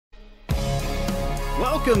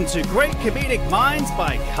Welcome to Great Comedic Minds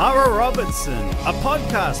by Cara Robertson, a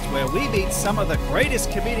podcast where we meet some of the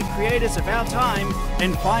greatest comedic creators of our time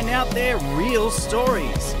and find out their real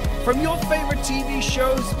stories. From your favorite TV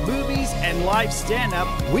shows, movies, and live stand-up,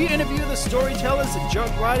 we interview the storytellers and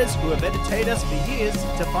joke writers who have entertained us for years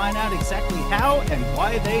to find out exactly how and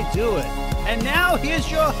why they do it. And now,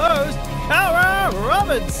 here's your host, Cara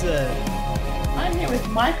Robertson. I'm here with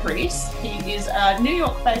Mike Reiss. He is a New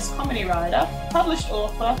York-based comedy writer, published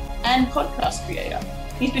author, and podcast creator.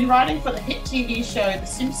 He's been writing for the hit TV show The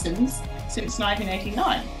Simpsons since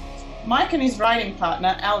 1989. Mike and his writing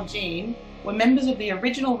partner, Al Jean, were members of the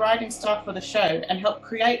original writing staff for the show and helped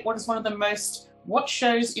create what is one of the most watched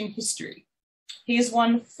shows in history. He has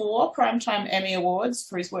won 4 Primetime Emmy Awards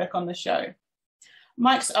for his work on the show.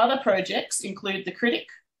 Mike's other projects include The Critic,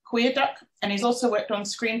 Queer Duck, and he's also worked on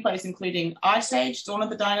screenplays including Ice Age, Dawn of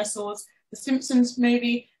the Dinosaurs, The Simpsons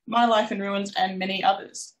movie, My Life in Ruins, and many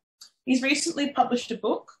others. He's recently published a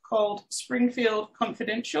book called Springfield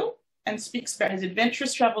Confidential and speaks about his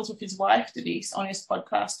adventurous travels with his wife, Denise, on his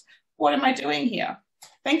podcast, What Am I Doing Here?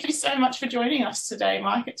 Thank you so much for joining us today,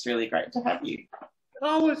 Mike. It's really great to have you.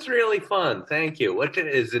 Oh, it's really fun. Thank you. What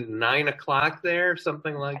is it, 9 o'clock there?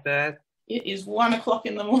 Something like that? It is 1 o'clock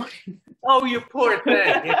in the morning. Oh, you poor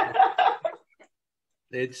thing. Yeah.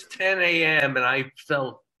 It's 10 a.m. and I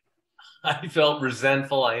felt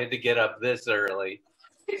resentful. I had to get up this early.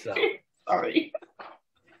 So. Sorry.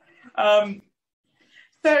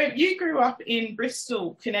 So you grew up in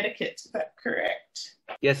Bristol, Connecticut. Is that correct?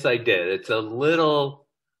 Yes, I did. It's a little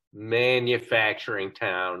manufacturing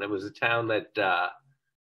town. It was a town that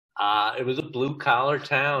it was a blue-collar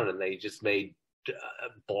town, and they just made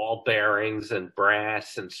ball bearings and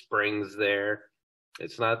brass and springs there.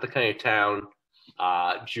 It's not the kind of town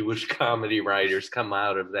Jewish comedy writers come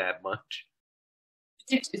out of that much.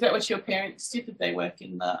 Is that what your parents did? Did they work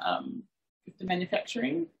in the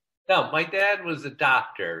manufacturing? No, my dad was a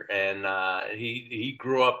doctor, and he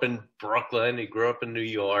grew up in Brooklyn. He grew up in New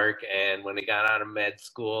York, and when he got out of med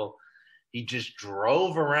school, he just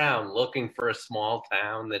drove around looking for a small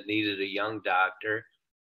town that needed a young doctor.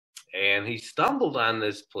 And he stumbled on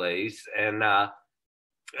this place, and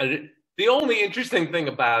the only interesting thing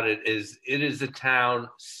about it is a town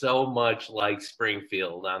so much like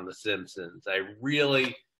Springfield on The Simpsons. I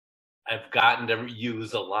really have gotten to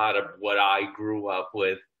use a lot of what I grew up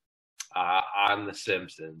with on The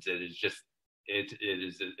Simpsons.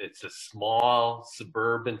 It's a small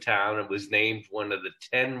suburban town. It was named one of the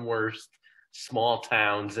 10 worst small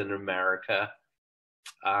towns in America.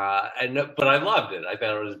 But I loved it. I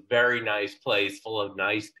thought it was a very nice place, full of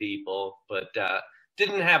nice people, but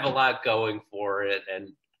didn't have a lot going for it. And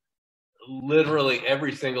literally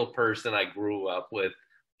every single person I grew up with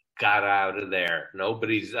got out of there.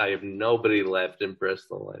 I have nobody left in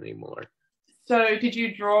Bristol anymore. So did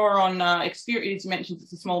you draw on experience? You mentioned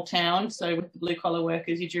it's a small town, so with the blue-collar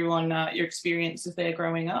workers, you drew on your experiences there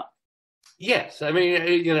growing up? Yes. I mean,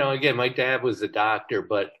 again, my dad was a doctor,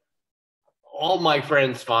 but all my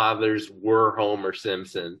friends' fathers were Homer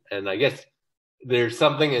Simpson. And I guess there's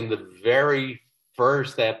something in the very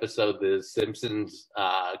first episode, the Simpsons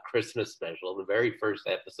Christmas special, the very first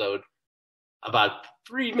episode, about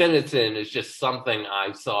 3 minutes in, is just something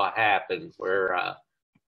I saw happen where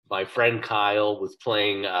my friend Kyle was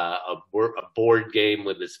playing a board game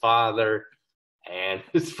with his father, and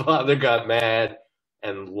his father got mad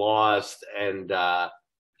and lost and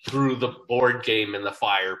threw the board game in the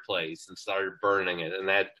fireplace and started burning it. And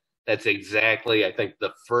that's exactly, I think,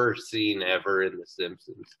 the first scene ever in The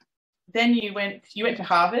Simpsons. Then you went to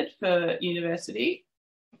Harvard for university.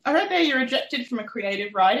 I heard that you were rejected from a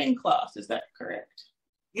creative writing class. Is that correct?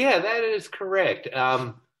 Yeah, that is correct.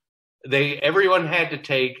 Everyone had to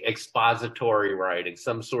take expository writing,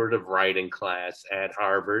 some sort of writing class at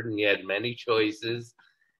Harvard, and you had many choices.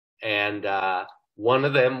 And one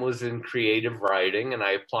of them was in creative writing, and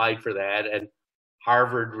I applied for that, and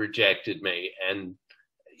Harvard rejected me. And,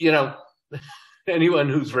 anyone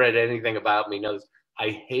who's read anything about me knows I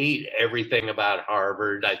hate everything about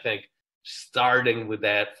Harvard. I think starting with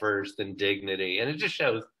that first and dignity, and it just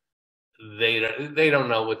shows they don't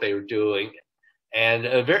know what they were doing. And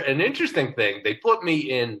an interesting thing, they put me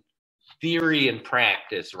in theory and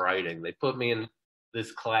practice writing. They put me in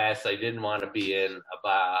this class I didn't want to be in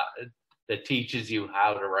that teaches you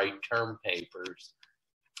how to write term papers.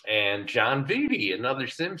 And John Vitti, another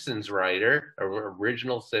Simpsons writer,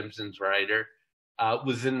 original Simpsons writer,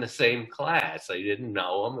 was in the same class. I didn't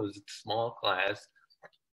know him. It was a small class.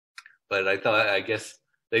 But I guess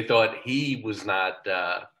they thought he was not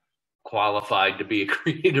qualified to be a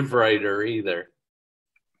creative writer either.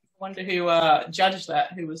 Wonder who judged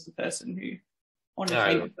that. Who was the person who?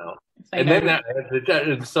 I don't know. And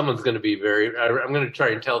then someone's going to be I'm going to try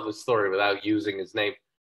and tell the story without using his name.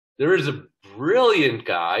 There is a brilliant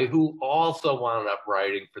guy who also wound up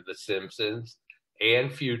writing for The Simpsons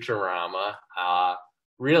and Futurama.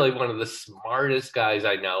 Really one of the smartest guys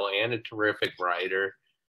I know and a terrific writer.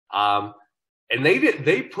 And they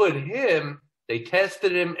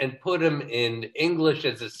tested him and put him in English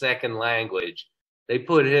as a second language. They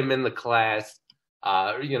put him in the class,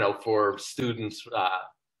 for students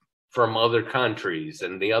from other countries.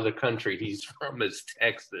 And the other country he's from is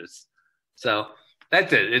Texas. So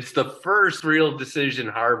that's it. It's the first real decision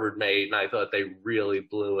Harvard made, and I thought they really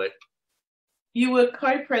blew it. You were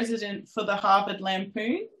co-president for the Harvard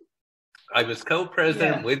Lampoon? I was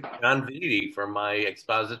co-president with John Vitti from my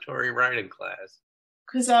expository writing class.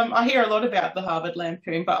 Because I hear a lot about the Harvard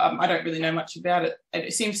Lampoon, but I don't really know much about it.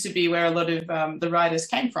 It seems to be where a lot of the writers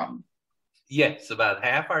came from. Yes, about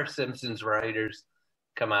half our Simpsons writers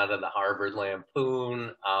come out of the Harvard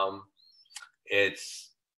Lampoon. It's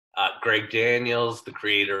Greg Daniels, the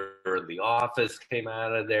creator of The Office, came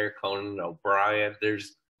out of there. Conan O'Brien.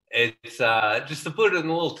 It's just to put it in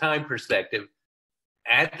a little time perspective.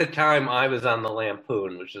 At the time I was on the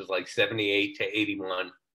Lampoon, which was like 78 to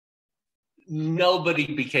 81,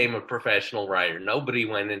 nobody became a professional writer. Nobody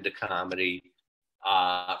went into comedy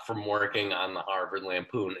from working on the Harvard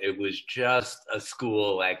Lampoon. It was just a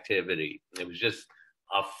school activity. It was just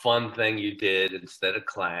a fun thing you did instead of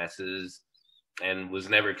classes, and was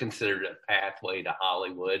never considered a pathway to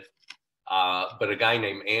Hollywood. But a guy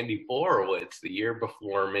named Andy Borowitz, the year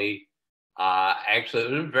before me,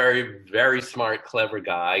 actually was a very, very smart, clever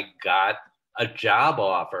guy, got a job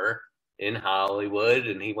offer in Hollywood,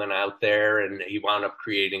 and he went out there and he wound up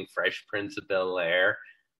creating Fresh Prince of Bel-Air,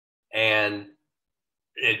 and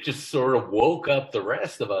it just sort of woke up the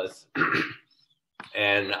rest of us.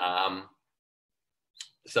 And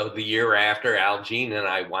so the year after, Al Jean and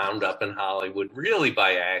I wound up in Hollywood really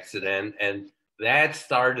by accident, and that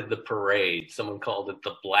started the parade. Someone called it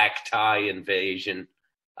the black tie invasion,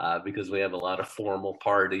 because we have a lot of formal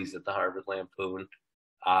parties at the Harvard Lampoon.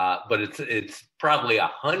 But it's probably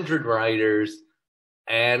 100 writers,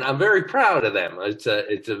 and I'm very proud of them. It's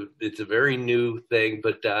a very new thing,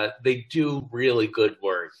 but they do really good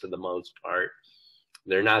work for the most part.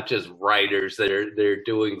 They're not just writers; they're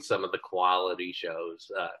doing some of the quality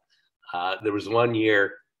shows. There was one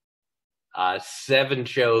year, 7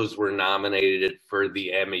 shows were nominated for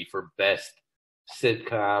the Emmy for Best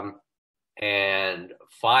Sitcom, and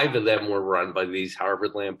 5 of them were run by these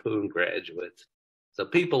Harvard Lampoon graduates. So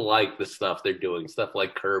people like the stuff they're doing, stuff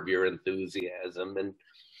like Curb Your Enthusiasm and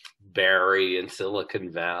Barry and Silicon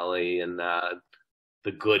Valley and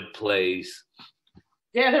The Good Place.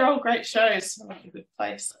 Yeah, they're all great shows. I like The Good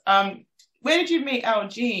Place. Where did you meet Al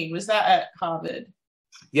Jean? Was that at Harvard?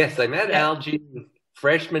 Yes, I met Al Jean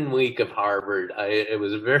freshman week of Harvard. It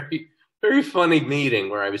was a very, very funny meeting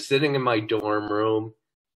where I was sitting in my dorm room,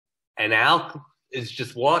 and Al is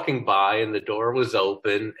just walking by, and the door was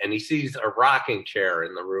open, and he sees a rocking chair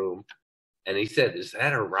in the room. And he said, "Is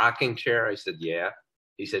that a rocking chair?" I said, "Yeah."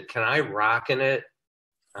 He said, "Can I rock in it?"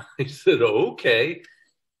 I said, "Okay."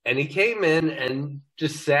 And he came in and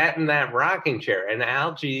just sat in that rocking chair. And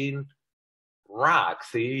Al Jean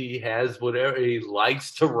rocks. He has whatever he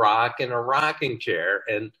likes to rock in a rocking chair.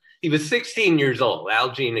 And he was 16 years old.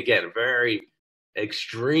 Al Jean, again, a very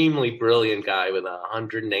extremely brilliant guy with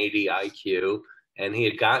 180 IQ. And he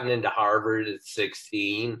had gotten into Harvard at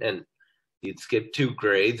 16, and he'd skipped 2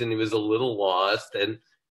 grades, and he was a little lost, and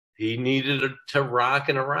he needed to rock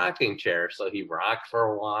in a rocking chair. So he rocked for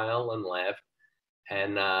a while and left.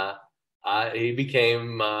 And he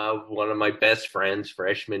became one of my best friends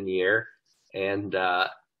freshman year. And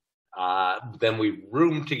then we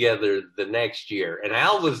roomed together the next year. And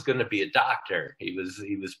Al was going to be a doctor. He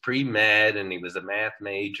was pre-med, and he was a math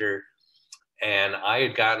major. And I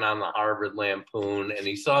had gotten on the Harvard Lampoon, and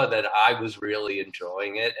he saw that I was really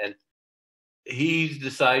enjoying it. And he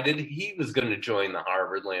decided he was going to join the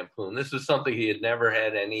Harvard Lampoon. This was something he had never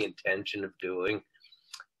had any intention of doing.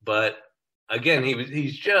 But again,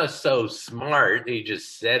 he's just so smart. He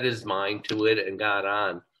just set his mind to it and got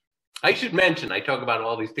on. I should mention, I talk about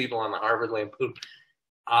all these people on the Harvard Lampoon.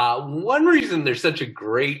 One reason there's such a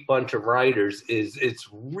great bunch of writers is it's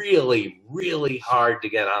really, really hard to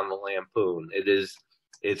get on the Lampoon.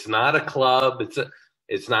 It's not a club.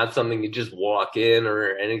 It's not something you just walk in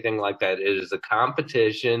or anything like that. It is a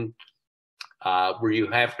competition where you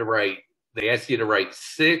have to write. They ask you to write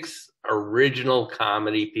 6 original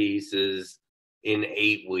comedy pieces in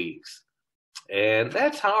 8 weeks. And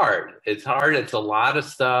that's hard. It's hard. It's a lot of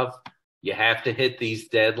stuff. You have to hit these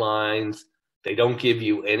deadlines. They don't give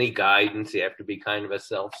you any guidance. You have to be kind of a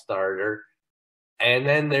self-starter. And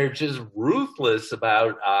then they're just ruthless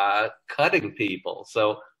about cutting people.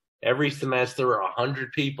 So every semester,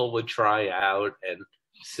 100 people would try out and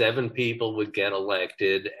 7 people would get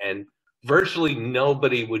elected. And virtually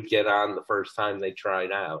nobody would get on the first time they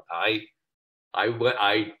tried out. I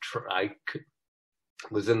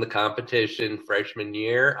was in the competition freshman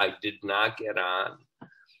year. I did not get on.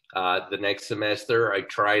 The next semester, I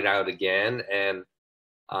tried out again. And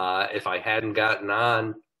if I hadn't gotten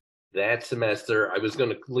on that semester, I was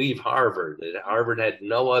going to leave Harvard. Harvard had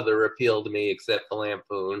no other appeal to me except the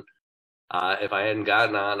Lampoon. If I hadn't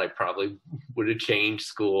gotten on, I probably would have changed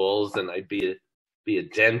schools, and I'd be a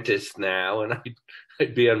dentist now, and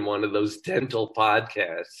I'd be on one of those dental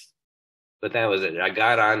podcasts. But that was it. I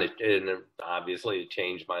got on it, and obviously it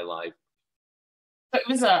changed my life. It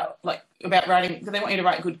was like about writing. Do they want you to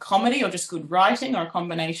write good comedy or just good writing, or a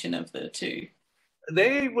combination of the two?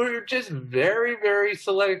 They were just very, very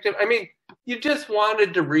selective. I mean, you just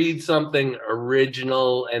wanted to read something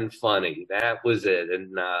original and funny. That was it.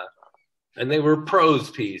 And they were prose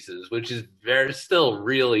pieces, which is still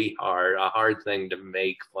really a hard thing to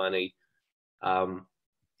make funny.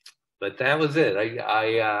 But that was it.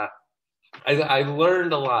 I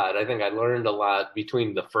learned a lot. I think I learned a lot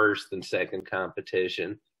between the first and second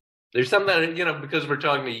competition. There's something, because we're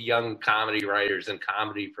talking to young comedy writers and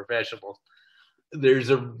comedy professionals,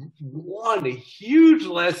 there's one huge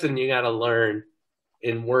lesson you got to learn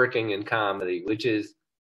in working in comedy, which is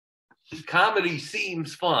comedy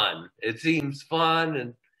seems fun. It seems fun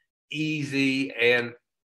and easy. And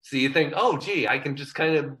so you think, oh, gee, I can just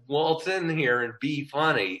kind of waltz in here and be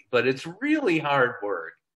funny. But it's really hard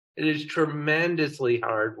work. It is tremendously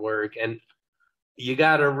hard work. And you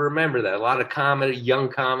got to remember that a lot of young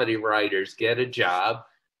comedy writers get a job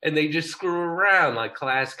and they just screw around like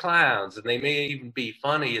class clowns, and they may even be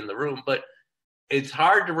funny in the room, but it's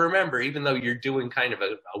hard to remember, even though you're doing kind of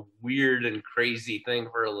a weird and crazy thing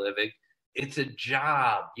for a living, it's a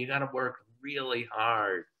job. You got to work really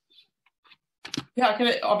hard. Yeah, I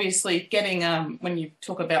could obviously getting, when you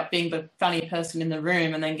talk about being the funny person in the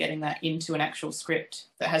room and then getting that into an actual script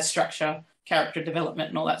that has structure, character development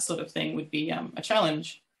and all that sort of thing would be a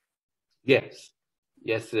challenge.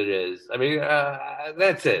 Yes, it is. I mean,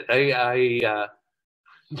 that's it.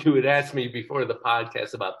 You had asked me before the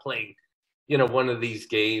podcast about playing, one of these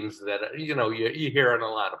games that, you hear on a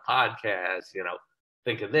lot of podcasts,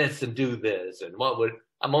 think of this and do this. And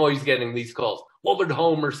I'm always getting these calls. What would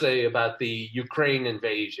Homer say about the Ukraine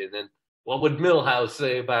invasion? And what would Milhouse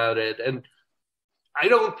say about it? And I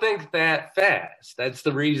don't think that fast. That's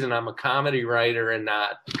the reason I'm a comedy writer and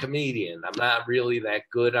not a comedian. I'm not really that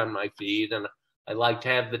good on my feet, and I like to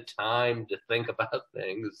have the time to think about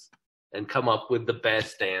things and come up with the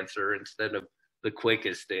best answer instead of the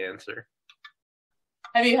quickest answer.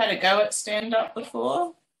 Have you had a go at stand-up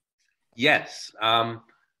before? Yes.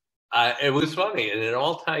 It was funny, and it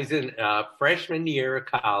all ties in. Freshman year of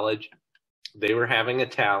college, they were having a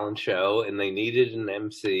talent show, and they needed an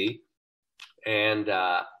MC. And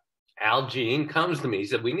Al Jean comes to me. He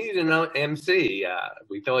said, "We need an MC.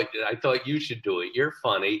 I thought you should do it. You're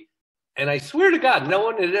funny." And I swear to God, no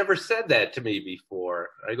one had ever said that to me before.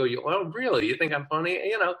 I go, "Oh, really? You think I'm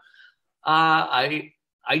funny?" I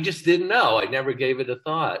just didn't know. I never gave it a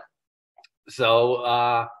thought. So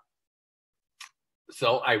I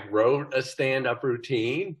wrote a stand-up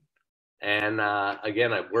routine, and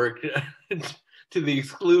again, I worked to the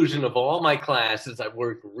exclusion of all my classes. I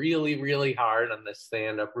worked really, really hard on this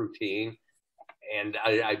stand-up routine, and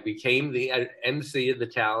I became the MC of the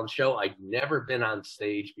talent show. I'd never been on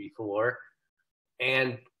stage before,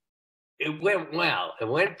 and it went well. It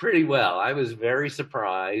went pretty well. I was very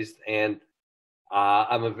surprised, and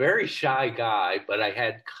I'm a very shy guy, but I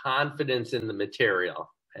had confidence in the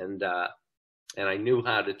material, and I knew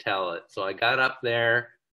how to tell it. So I got up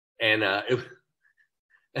there, and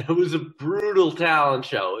it was a brutal talent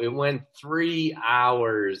show. It went 3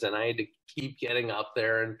 hours, and I had to keep getting up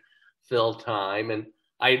there and fill time. And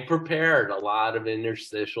I had prepared a lot of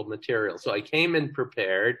interstitial material. So I came in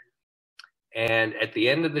prepared. And at the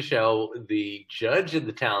end of the show, the judge of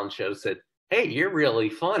the talent show said, "Hey, you're really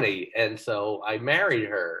funny." And so I married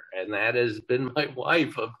her. And that has been my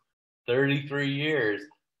wife of 33 years.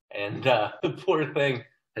 And the poor thing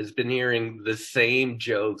has been hearing the same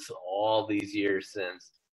jokes all these years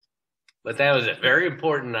since. But that was a very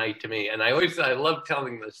important night to me. And I love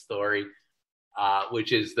telling this story,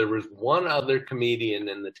 which is there was one other comedian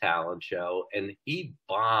in the talent show, and he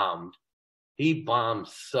bombed he bombed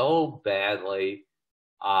so badly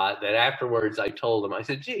that afterwards I told him, I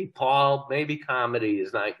said, gee, Paul, maybe comedy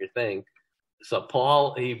is not your thing. So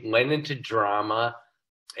Paul, he went into drama,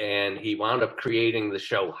 and he wound up creating the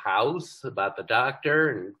show House about the doctor,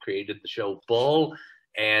 and created the show Bull.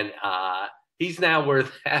 And he's now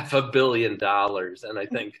worth $500 million. And I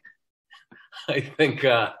think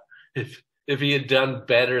if he had done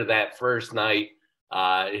better that first night,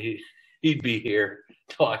 he'd be here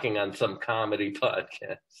talking on some comedy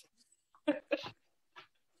podcast.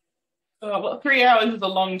 Well, 3 hours is a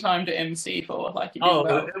long time to MC for. Like, it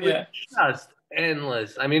was just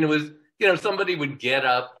endless. I mean, it was, somebody would get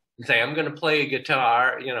up and say, I'm going to play a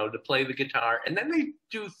guitar, to play the guitar. And then they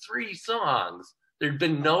do 3 songs. There'd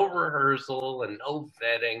been no rehearsal and no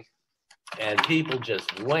vetting. And people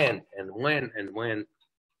just went and went and went.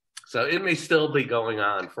 So it may still be going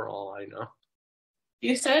on for all I know.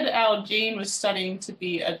 You said Al Jean was studying to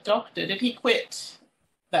be a doctor. Did he quit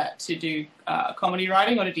that to do comedy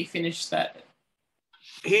writing, or did he finish that?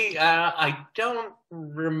 I don't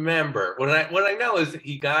remember. What I know is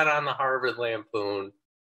he got on the Harvard Lampoon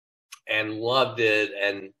and loved it,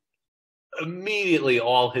 and immediately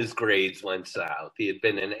all his grades went south. He had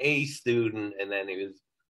been an A student, and then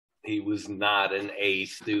he was not an A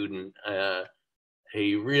student.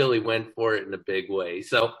 He really went for it in a big way.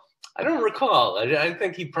 So I don't recall. I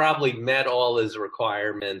think he probably met all his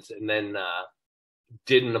requirements and then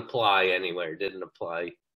didn't apply anywhere, didn't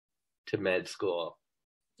apply to med school.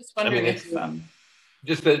 Just wondering if...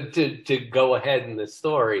 Just to go ahead in the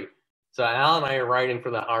story. So Al and I are writing for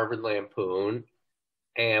the Harvard Lampoon,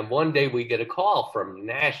 and one day we get a call from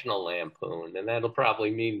National Lampoon, and that'll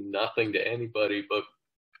probably mean nothing to anybody, but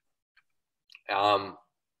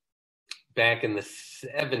back in the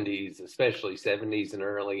 70s, especially 70s and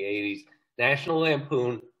early 80s, National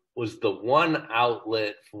Lampoon was the one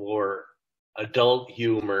outlet for adult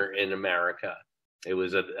humor in America. It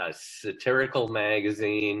was a satirical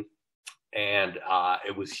magazine, and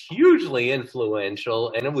it was hugely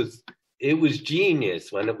influential, and it was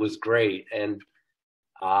genius when it was great. And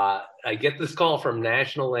I get this call from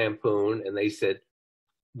National Lampoon, and they said,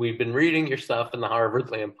 we've been reading your stuff in the Harvard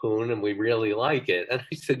Lampoon, and we really like it. And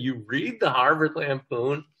I said, you read the Harvard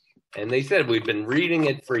Lampoon? And they said, we've been reading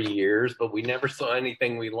it for years, but we never saw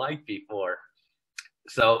anything we liked before.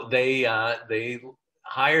 So they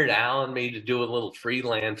hired Al and me to do a little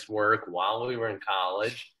freelance work while we were in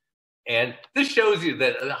college. And this shows you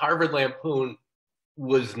that the Harvard Lampoon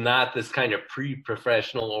was not this kind of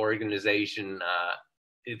pre-professional organization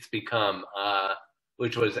it's become,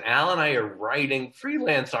 which was Al and I are writing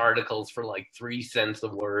freelance articles for like 3 cents a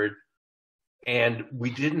word. And we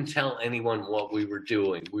didn't tell anyone what we were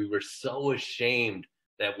doing. We were so ashamed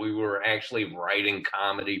that we were actually writing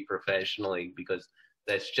comedy professionally, because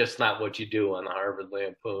that's just not what you do on the Harvard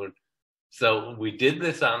Lampoon. So we did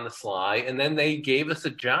this on the sly, and then they gave us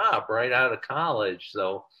a job right out of college.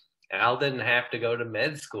 So Al didn't have to go to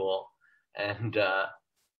med school. And Al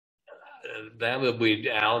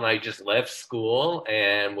and I just left school,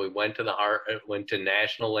 and we went to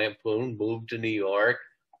National Lampoon, moved to New York,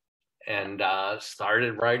 and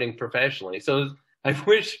started writing professionally. So I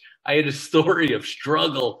wish I had a story of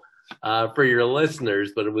struggle for your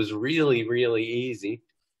listeners, but it was really, really easy.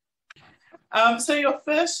 So your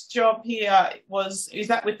first job here is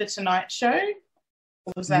that with The Tonight Show?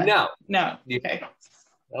 Or was that? No. Okay.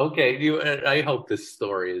 Okay. I hope this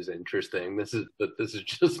story is interesting. This is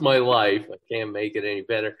just my life. I can't make it any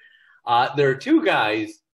better. There are 2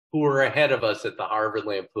 guys who were ahead of us at the Harvard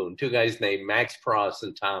Lampoon, 2 guys named Max Pross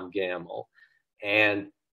and Tom Gamble. And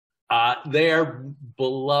they are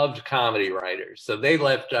beloved comedy writers. So they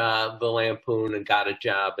left the Lampoon and got a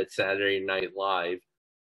job at Saturday Night Live.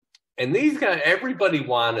 And these guys, everybody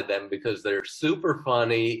wanted them because they're super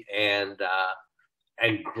funny and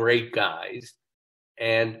great guys.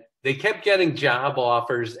 And they kept getting job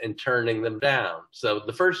offers and turning them down. So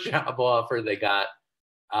the first job offer they got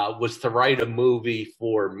was to write a movie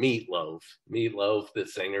for Meatloaf. Meatloaf, the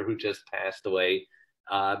singer who just passed away.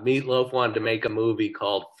 Meatloaf wanted to make a movie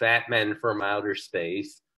called Fat Men from Outer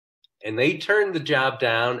Space. And they turned the job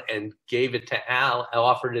down and gave it to Al,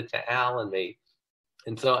 offered it to Al and me.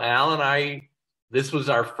 And so Al and I, this was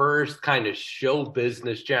our first kind of show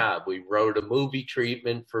business job. We wrote a movie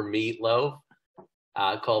treatment for Meatloaf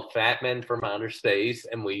called Fat Men from Outer Space,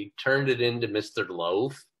 and we turned it into Mr.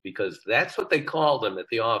 Loaf, because that's what they called him at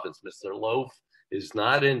the office. Mr. Loaf is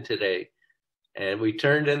not in today. And we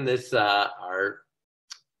turned in this, our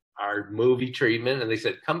movie treatment, and they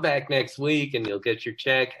said, come back next week and you'll get your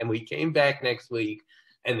check. And we came back next week,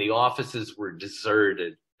 and the offices were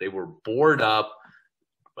deserted. They were boarded up.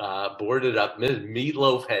 boarded up.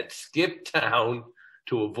 Meatloaf had skipped town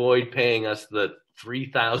to avoid paying us the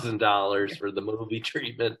 $3,000 for the movie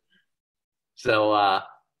treatment. So,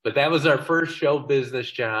 but that was our first show business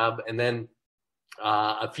job. And then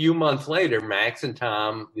a few months later, Max and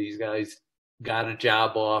Tom, these guys, got a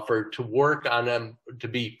job offer to work on them, to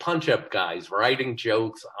be punch-up guys, writing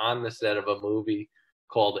jokes on the set of a movie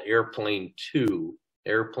called Airplane 2.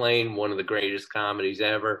 Airplane, one of the greatest comedies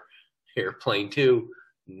ever. Airplane 2,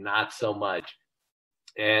 not so much.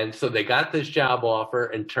 And so they got this job offer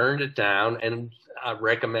and turned it down and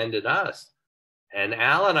recommended us. And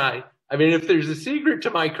Al and I mean, if there's a secret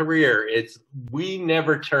to my career, it's we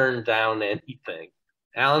never turned down anything.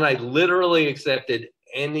 Al and I literally accepted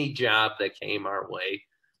any job that came our way.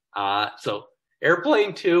 So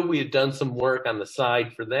Airplane 2, we had done some work on the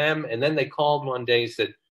side for them. And then they called one day and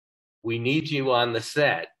said, we need you on the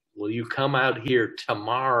set. Will you come out here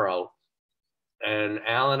tomorrow? And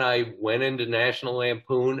Al and I went into National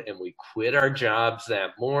Lampoon and we quit our jobs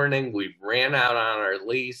that morning. We ran out on our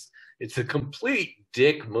lease. It's a complete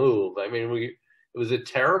dick move. I mean, it was a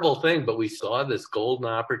terrible thing, but we saw this golden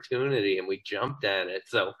opportunity and we jumped at it.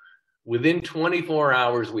 So within 24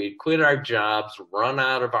 hours, we had quit our jobs, run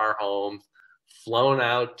out of our homes, flown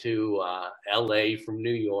out to LA from New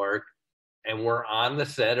York, and we're on the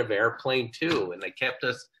set of Airplane 2. And they kept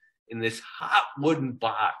us in this hot wooden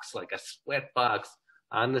box, like a sweat box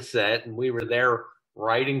on the set. And we were there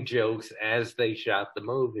writing jokes as they shot the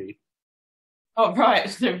movie. Oh, right.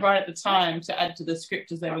 So right at the time to add to the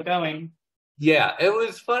script as they were going. Yeah, it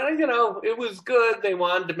was fun. You know, it was good. They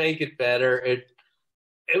wanted to make it better. It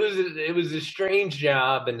was a strange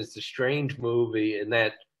job, and it's a strange movie in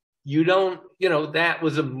that you don't, you know, that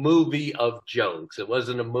was a movie of jokes. It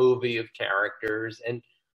wasn't a movie of characters. And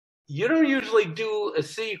you don't usually do a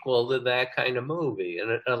sequel to that kind of movie.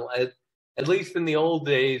 And at least in the old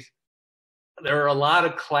days, there are a lot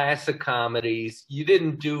of classic comedies you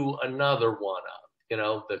didn't do another one of. You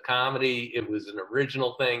know, the comedy, it was an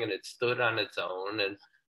original thing and it stood on its own. And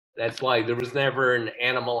that's why there was never an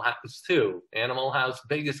Animal House 2. Animal House,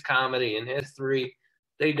 biggest comedy in history.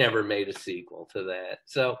 They never made a sequel to that.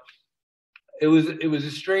 So it was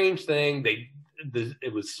a strange thing.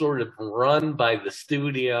 It was sort of run by the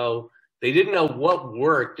studio. They didn't know what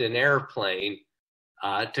worked in Airplane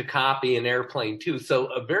to copy an Airplane 2. So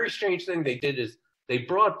a very strange thing they did is they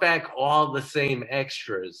brought back all the same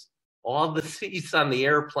extras. All the seats on the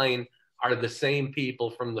airplane are the same people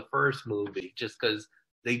from the first movie, just because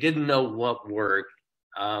they didn't know what worked.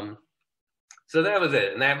 So that was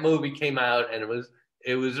it. And that movie came out, and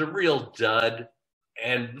it was a real dud.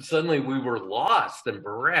 And suddenly we were lost and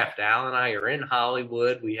bereft. Al and I are in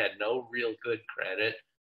Hollywood. We had no real good credit.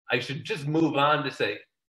 I should just move on to say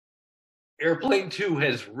Airplane 2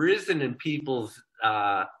 has risen in people's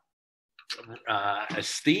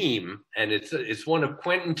esteem, and it's one of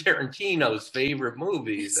Quentin Tarantino's favorite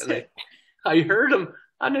movies. And I heard him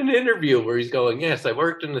on an interview where he's going, yes, I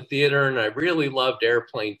worked in the theater and I really loved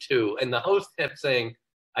Airplane 2. And the host kept saying,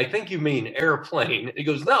 I think you mean Airplane. And he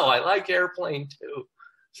goes, no, I like Airplane 2.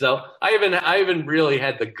 So I haven't really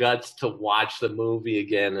had the guts to watch the movie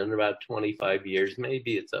again in about 25 years.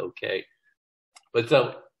 Maybe it's okay. But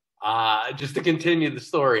so just to continue the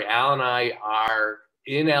story, Al and I are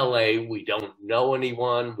in LA. We don't know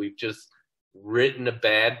anyone. We've just written a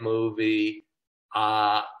bad movie,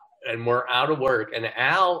 and we're out of work. And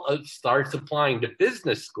Al starts applying to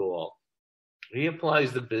business school. He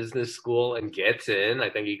applies to business school and gets in. I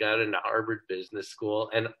think he got into Harvard Business School.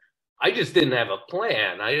 And I just didn't have a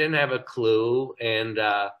plan. I didn't have a clue. And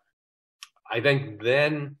I think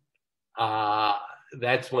then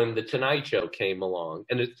that's when The Tonight Show came along.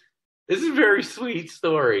 And this is a very sweet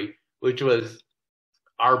story, which was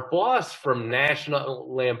our boss from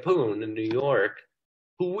National Lampoon in New York,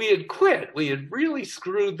 who we had quit. We had really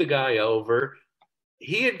screwed the guy over.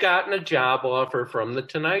 He had gotten a job offer from The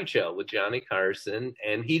Tonight Show with Johnny Carson,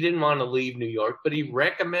 and he didn't want to leave New York, but he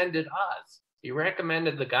recommended us. He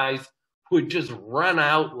recommended the guys who had just run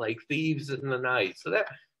out like thieves in the night. So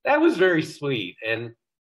that was very sweet. And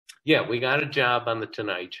yeah, we got a job on The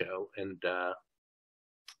Tonight Show, and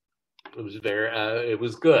it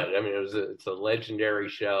was good. I mean, it's a legendary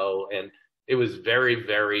show, and it was very,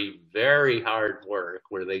 very, very hard work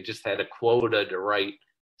where they just had a quota to write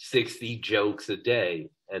 60 jokes a day,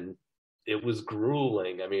 and it was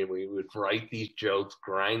grueling. I mean, we would write these jokes,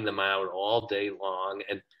 grind them out all day long,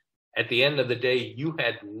 and at the end of the day, you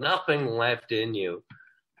had nothing left in you.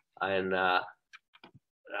 And that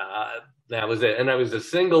was it. And I was a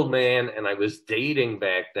single man, and I was dating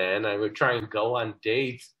back then. I would try and go on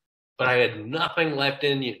dates, but I had nothing left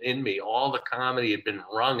in me. All the comedy had been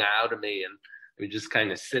wrung out of me, and we just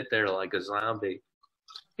kind of sit there like a zombie.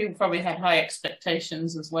 People probably had high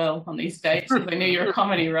expectations as well on these dates because they knew you're a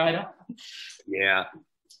comedy writer. Yeah.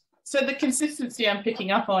 So the consistency I'm picking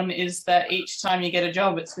up on is that each time you get a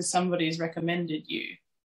job, it's because somebody's recommended you.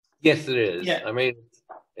 Yes, it is. Yeah. I mean,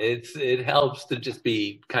 it helps to just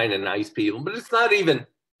be kind of nice people, but it's not even.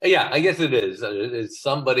 Yeah, I guess it is. It's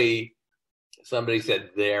somebody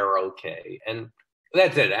said they're okay, and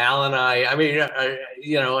that's it. Al and I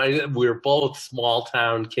mean, we're both small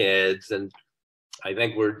town kids, and I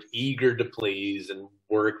think we're eager to please and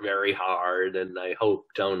work very hard, and I hope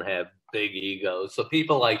don't have big egos. So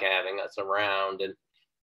people like having us around, and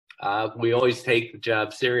we always take the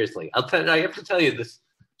job seriously. I have to tell you this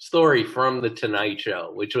story from the Tonight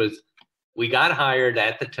Show, which was, we got hired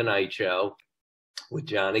at the Tonight Show with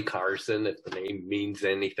Johnny Carson, if the name means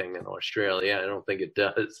anything in Australia. I don't think it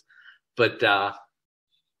does. But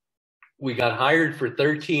we got hired for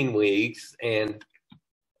 13 weeks, and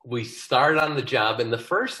we start on the job, and the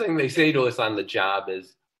first thing they say to us on the job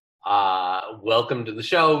is, welcome to the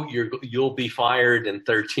show. You'll be fired in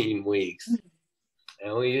 13 weeks.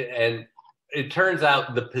 And it turns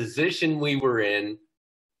out the position we were in,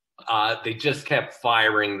 they just kept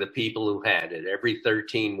firing the people who had it every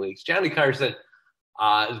 13 weeks. Johnny Carson,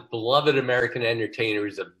 beloved American entertainer,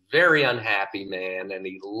 is a very unhappy man, and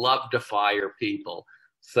he loved to fire people.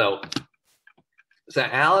 So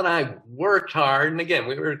Al and I worked hard, and again,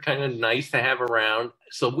 we were kind of nice to have around.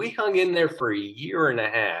 So we hung in there for a year and a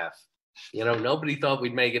half. Nobody thought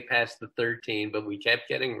we'd make it past the 13, but we kept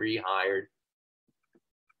getting rehired.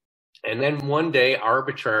 And then one day,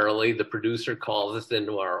 arbitrarily, the producer calls us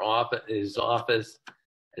into his office,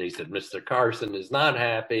 and he said, Mr. Carson is not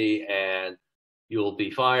happy, and you will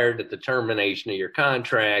be fired at the termination of your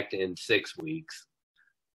contract in 6 weeks.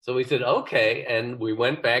 So we said, okay, and we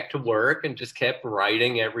went back to work and just kept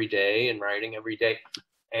writing every day.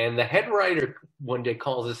 And the head writer one day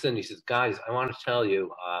calls us in. He says, guys, I want to tell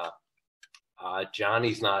you,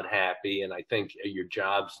 Johnny's not happy, and I think your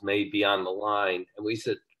jobs may be on the line. And we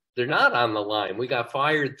said, they're not on the line. We got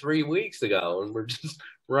fired 3 weeks ago, and we're just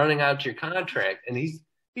running out your contract. And he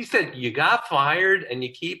said, you got fired, and you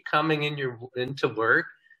keep coming into work.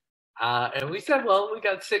 And we said, well, we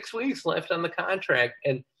got 6 weeks left on the contract.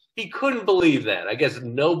 And he couldn't believe that. I guess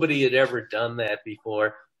nobody had ever done that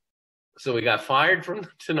before. So we got fired from the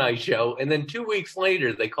Tonight Show. And then 2 weeks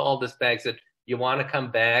later, they called us back, said, you want to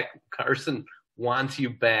come back? Carson wants you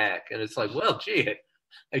back. And it's like, well, gee,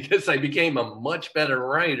 I guess I became a much better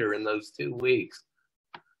writer in those 2 weeks.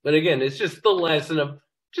 But again, it's just the lesson of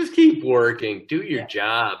just keep working, do your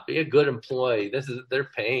job, be a good employee. They're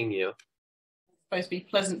paying you. It's supposed to be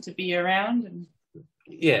pleasant to be around. And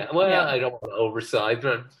I don't want to oversize,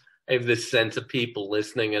 but I have this sense of people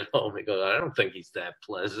listening at home. They go, I don't think he's that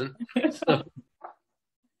pleasant. So.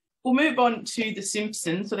 We'll move on to The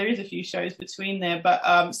Simpsons. So there is a few shows between there,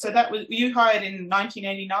 but so that was, you hired in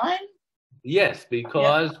 1989? Yes,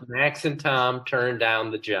 because Max and Tom turned down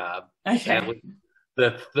the job. Okay. That was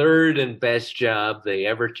the third and best job they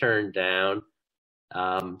ever turned down.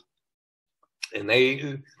 And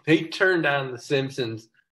they turned down The Simpsons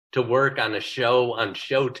to work on a show on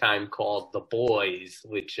Showtime called The Boys,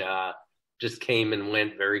 which just came and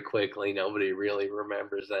went very quickly. Nobody really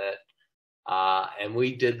remembers that. And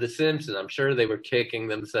we did The Simpsons. I'm sure they were kicking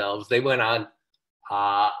themselves. They went on,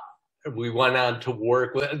 we went on to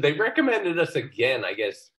work with, they recommended us again, I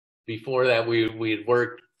guess. Before that, we had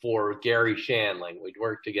worked for Gary Shandling. We'd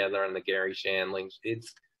worked together on the Gary Shandling.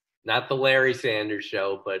 It's not the Larry Sanders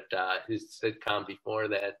Show, but his sitcom before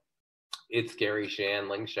that. It's Gary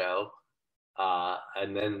Shandling Show.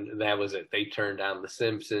 And then that was it. They turned down The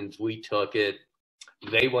Simpsons. We took it.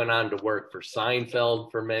 They went on to work for Seinfeld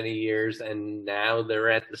for many years, and now they're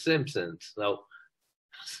at The Simpsons. So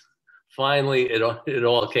finally, it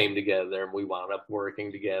all came together, and we wound up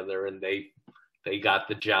working together, and they got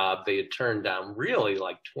the job they had turned down really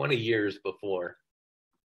like 20 years before.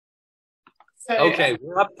 So, okay,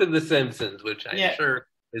 we're up to The Simpsons, which I'm sure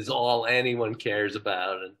is all anyone cares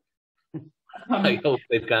about, and I hope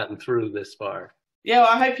they've gotten through this far. Yeah, well,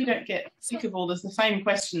 I hope you don't get sick of all the same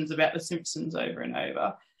questions about The Simpsons over and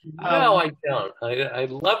over. No, I don't.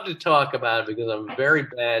 I'd love to talk about it because I'm a very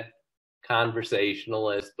bad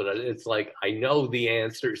conversationalist, but it's like I know the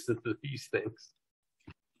answers to these things.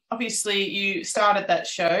 Obviously, you started that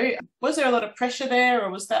show. Was there a lot of pressure there,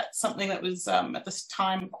 or was that something that was at this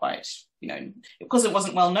time quite, because it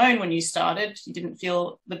wasn't well known when you started, you didn't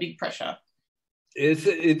feel the big pressure?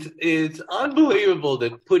 It's unbelievable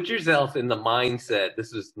to put yourself in the mindset.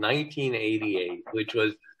 This was 1988, which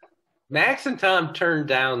was Max and Tom turned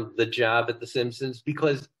down the job at The Simpsons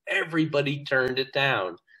because everybody turned it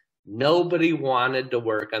down. Nobody wanted to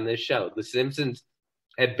work on this show. The Simpsons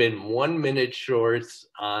had been 1 minute shorts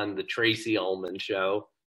on the Tracy Ullman show,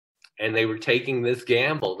 and they were taking this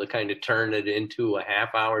gamble to kind of turn it into a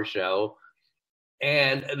half-hour show.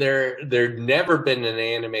 And there'd never been an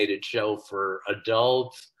animated show for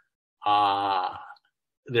adults.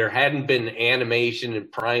 There hadn't been animation in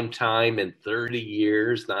prime time in 30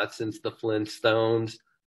 years, not since the Flintstones.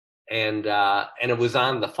 And it was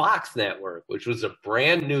on the Fox network, which was a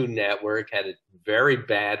brand new network, had a very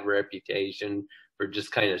bad reputation for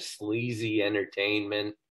just kind of sleazy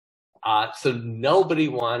entertainment. So nobody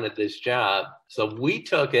wanted this job. So we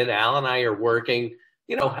took it. Al and I are working,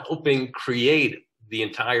 helping create the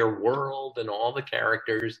entire world and all the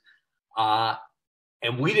characters.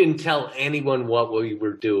 And we didn't tell anyone what we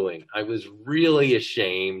were doing. I was really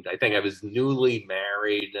ashamed. I think I was newly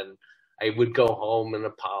married, and I would go home and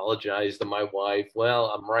apologize to my wife. Well,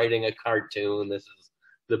 I'm writing a cartoon. This is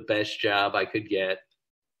the best job I could get.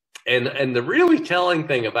 And the really telling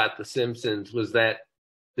thing about The Simpsons was that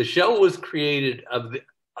the show was created of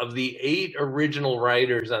the 8 original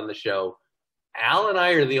writers on the show. Al and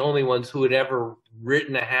I are the only ones who had ever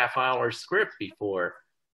written a half-hour script before.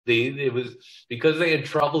 It was because they had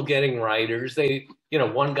trouble getting writers.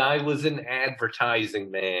 One guy was an advertising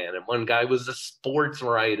man, and one guy was a sports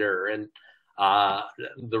writer, and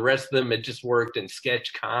the rest of them had just worked in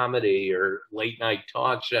sketch comedy or late night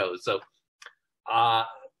talk shows. So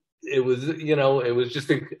it was just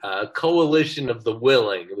a coalition of the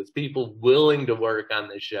willing. It was people willing to work on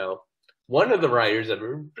this show. One of the writers,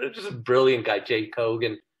 just a brilliant guy, Jay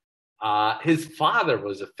Kogan, his father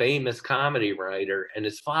was a famous comedy writer, and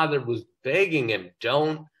his father was begging him,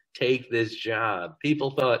 don't take this job.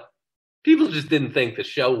 People just didn't think the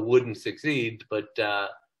show wouldn't succeed, but,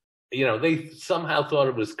 they somehow thought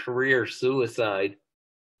it was career suicide.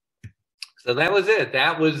 So that was it.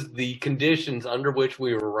 That was the conditions under which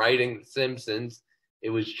we were writing The Simpsons. It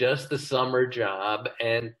was just a summer job,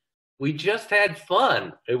 and we just had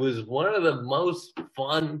fun. It was one of the most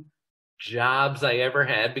fun jobs I ever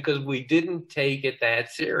had because we didn't take it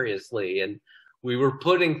that seriously. And we were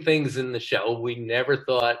putting things in the show we never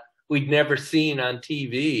thought we'd never seen on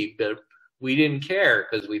TV, but we didn't care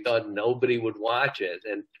because we thought nobody would watch it.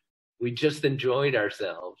 And we just enjoyed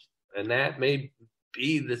ourselves. And that may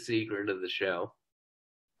be the secret of the show.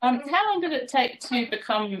 How long did it take to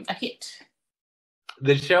become a hit?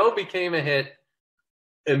 The show became a hit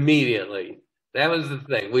immediately. That was the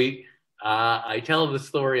thing. I tell the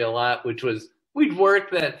story a lot, which was we'd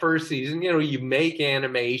worked that first season. You make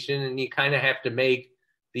animation and you kind of have to make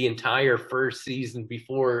the entire first season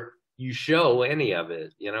before you show any of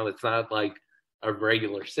it. It's not like a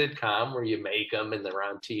regular sitcom where you make them and they're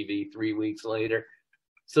on TV 3 weeks later.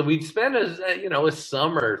 So we'd spend a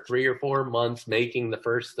summer, 3 or 4 months making the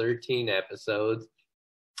first 13 episodes.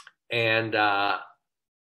 And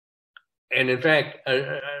in fact,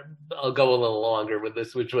 I'll go a little longer with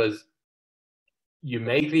this, which was you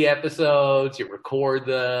make the episodes, you record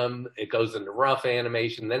them, it goes into rough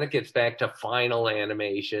animation, then it gets back to final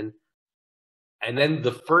animation. And then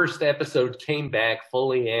the first episode came back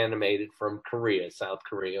fully animated from South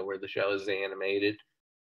Korea, where the show is animated.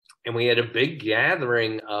 And we had a big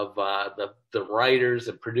gathering of the writers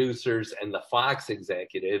and producers and the Fox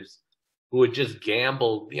executives who had just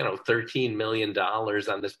gambled, $13 million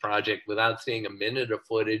on this project without seeing a minute of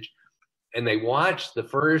footage. And they watched the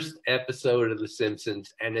first episode of The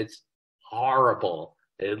Simpsons, and it's horrible.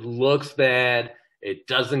 It looks bad. It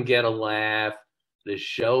doesn't get a laugh. The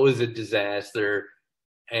show is a disaster.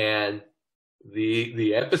 And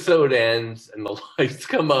the episode ends, and the lights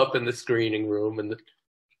come up in the screening room, and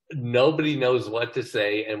nobody knows what to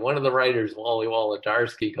say. And one of the writers, Wally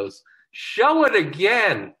Wolodarski, goes, "Show it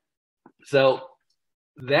again." So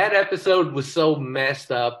that episode was so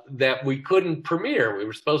messed up that we couldn't premiere. We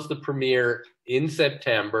were supposed to premiere in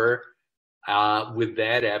September with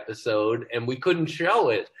that episode, and we couldn't show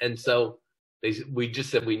it. And so we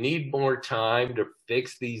just said we need more time to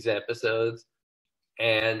fix these episodes.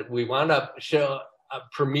 And we wound up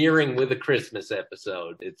premiering with a Christmas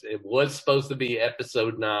episode. It was supposed to be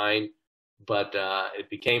episode 9, but it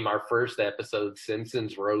became our first episode,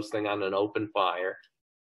 Simpsons Roasting on an Open Fire.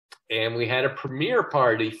 And we had a premiere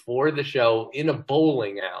party for the show in a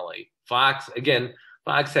bowling alley. Fox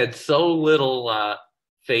had so little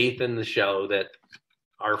faith in the show that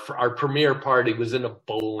our premiere party was in a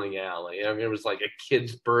bowling alley. I mean, it was like a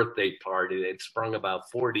kid's birthday party. They'd sprung about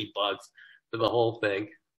 $40 for the whole thing.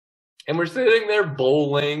 And we're sitting there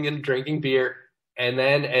bowling and drinking beer. And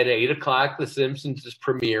then at 8 o'clock, The Simpsons is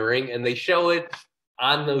premiering, and they show it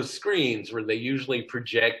on those screens where they usually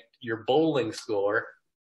project your bowling score.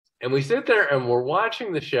 And we sit there and we're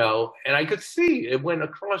watching the show, and I could see it went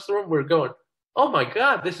across the room. We're going, oh my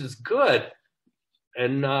God, this is good.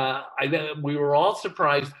 And we were all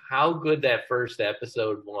surprised how good that first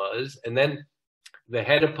episode was. And then the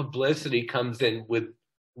head of publicity comes in with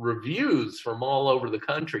reviews from all over the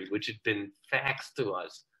country, which had been faxed to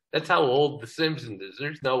us. That's how old The Simpsons is.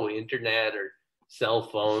 There's no internet or cell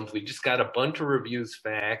phones. We just got a bunch of reviews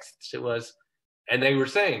faxed to us. And they were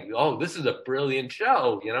saying, oh, this is a brilliant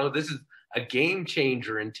show. You know, this is a game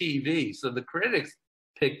changer in TV. So the critics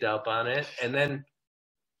picked up on it. And then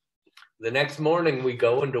the next morning we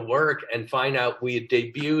go into work and find out we had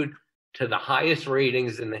debuted to the highest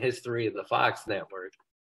ratings in the history of the Fox network.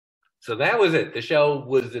 So that was it. The show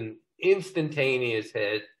was an instantaneous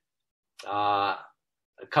hit.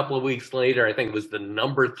 A couple of weeks later, I think it was the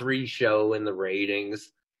number 3 show in the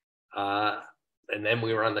ratings. And then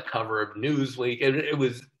we were on the cover of Newsweek. It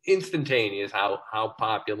was instantaneous how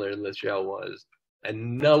popular the show was.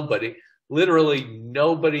 And literally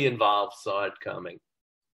nobody involved saw it coming.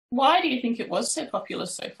 Why do you think it was so popular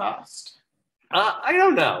so fast? I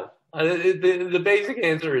don't know. The basic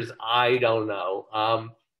answer is I don't know.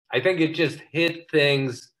 I think it just hit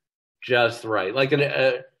things just right. Like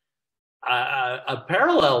a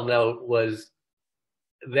parallel note was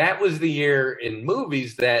that was the year in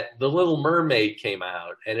movies that The Little Mermaid came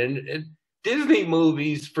out. And in Disney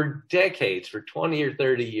movies for decades, for 20 or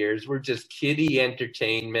 30 years, were just kiddie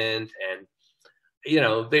entertainment. And, you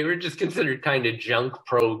know, they were just considered kind of junk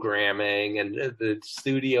programming. And the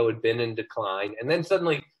studio had been in decline. And then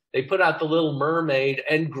suddenly they put out The Little Mermaid,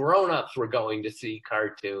 and grown-ups were going to see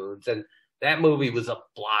cartoons. And that movie was a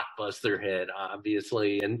blockbuster hit,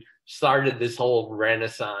 obviously, and started this whole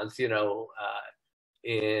renaissance, you know,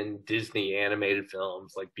 in Disney animated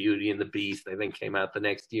films like Beauty and the Beast, I think came out the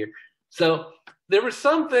next year. So there was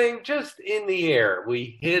something just in the air.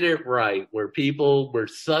 We hit it right, where people were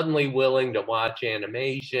suddenly willing to watch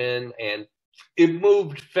animation, and it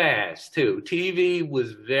moved fast too. TV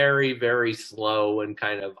was very, very slow and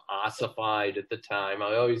kind of ossified at the time.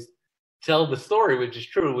 I always tell the story, which is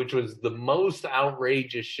true, which was the most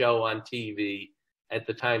outrageous show on TV at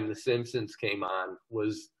the time The Simpsons came on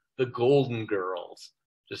was The Golden Girls.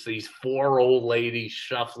 Just these 4 old ladies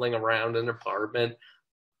shuffling around an apartment.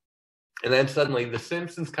 And then suddenly The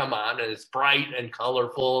Simpsons come on, and it's bright and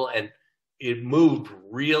colorful, and it moved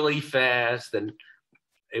really fast, and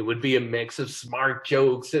it would be a mix of smart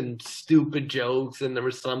jokes and stupid jokes, and there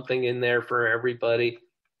was something in there for everybody.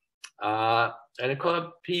 And it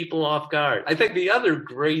caught people off guard. I think the other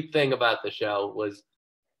great thing about the show was,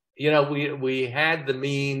 you know, we had the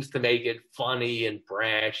means to make it funny and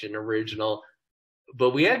brash and original,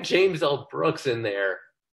 but we had James L. Brooks in there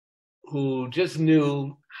who just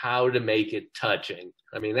knew how to make it touching.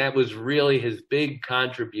 I mean, that was really his big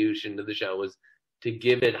contribution to the show, was to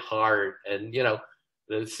give it heart. And, you know,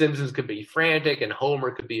 The Simpsons could be frantic and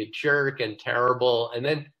Homer could be a jerk and terrible. And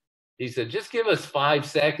then he said, just give us 5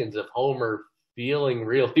 seconds of Homer feeling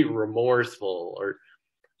really remorseful, or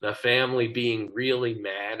the family being really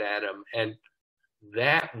mad at him. And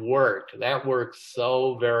that worked. That worked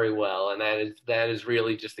so very well. And that is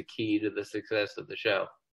really just the key to the success of the show.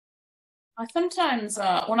 I sometimes,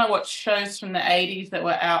 when I watch shows from the 80s that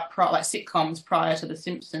were out, like sitcoms prior to The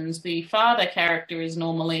Simpsons, the father character is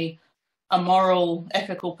normally a moral,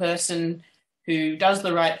 ethical person who does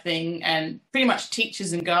the right thing and pretty much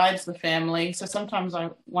teaches and guides the family. So sometimes I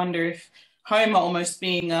wonder if Homer almost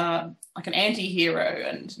being like an anti-hero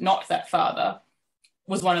and not that father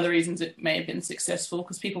was one of the reasons it may have been successful,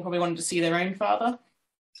 because people probably wanted to see their own father.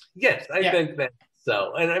 Yes, I think that's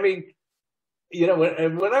so. And I mean, you know,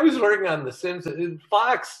 when I was working on The Simpsons,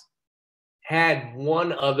 Fox had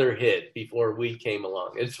one other hit before we came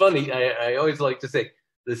along. It's funny, I always like to say,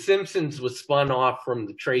 The Simpsons was spun off from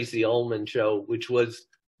the Tracy Ullman Show, which was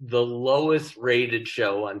the lowest rated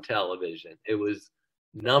show on television. It was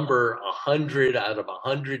number 100 out of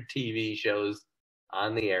 100 TV shows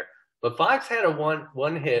on the air. But Fox had a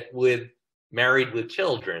one hit with Married with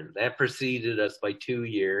Children. That preceded us by 2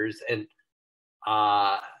 years. And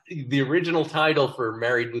the original title for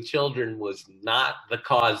Married with Children was not The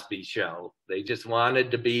Cosby Show. They just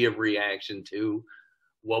wanted to be a reaction to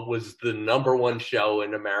what was the number 1 show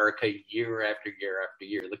in America year after year after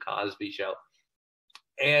year, The Cosby Show.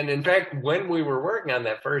 And in fact, when we were working on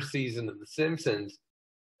that first season of The Simpsons,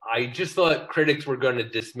 I just thought critics were going to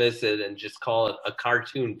dismiss it and just call it a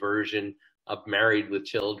cartoon version of Married with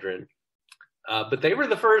Children. But they were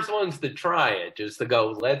the first ones to try it, just to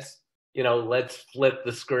go, let's let's flip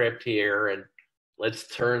the script here and let's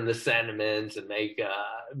turn the sentiments and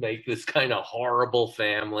make this kind of horrible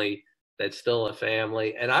family that's still a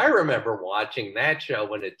family. And I remember watching that show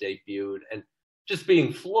when it debuted and just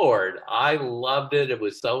being floored. I loved it. It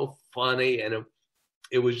was so funny, and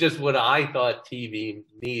it was just what I thought TV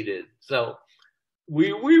needed. So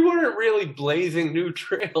we weren't really blazing new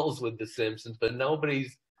trails with The Simpsons, but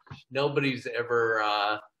nobody's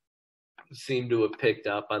ever seemed to have picked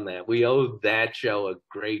up on that. We owe that show a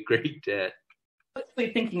great, great debt.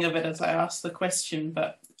 Actually thinking of it as I asked the question,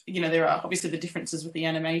 but there are obviously the differences with the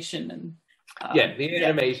animation and the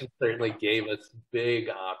animation certainly gave us big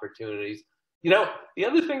opportunities. The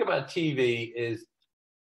other thing about TV is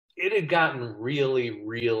it had gotten really,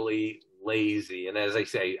 really lazy, and as I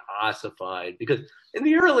say, ossified, because in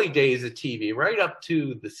the early days of TV, right up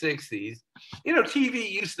to the 60s,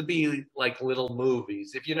 TV used to be like little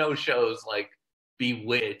movies. If shows like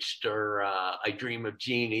Bewitched or I Dream of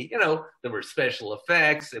Jeannie, there were special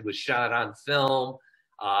effects. It was shot on film.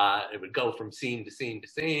 It would go from scene to scene to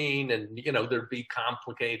scene, and there'd be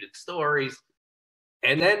complicated stories.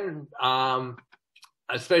 And then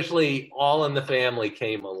especially All in the Family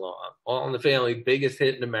came along. All in the Family, biggest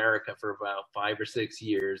hit in America for about 5 or 6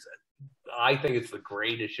 years. I think it's the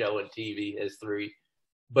greatest show in TV history.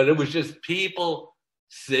 But it was just people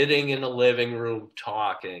sitting in a living room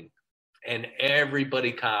talking. And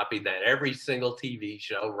everybody copied that. Every single TV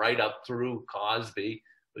show, right up through Cosby,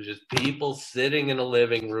 was just people sitting in a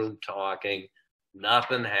living room talking.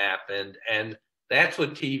 Nothing happened. And that's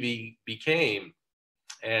what TV became.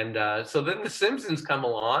 And so then The Simpsons come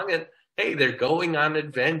along, and hey, they're going on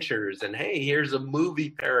adventures. And hey, here's a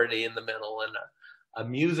movie parody in the middle and a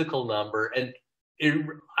musical number. And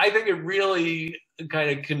I think it really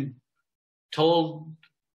kind of told...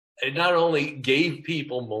 It not only gave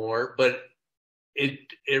people more, but it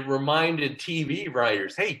reminded TV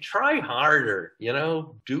writers, hey, try harder,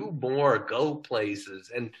 do more, go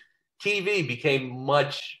places. And TV became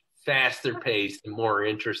much faster paced and more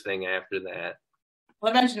interesting after that.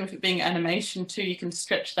 Well, I imagine with it being animation too, you can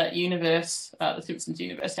stretch that universe, the Simpsons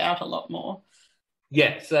universe, out a lot more.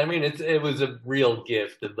 Yes, I mean, it was a real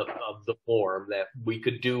gift of the form that we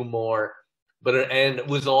could do more. And it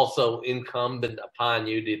was also incumbent upon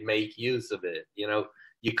you to make use of it.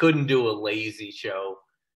 You couldn't do a lazy show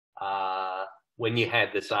when you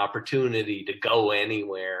had this opportunity to go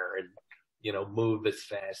anywhere and, move as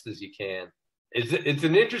fast as you can. It's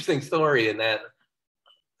an interesting story in that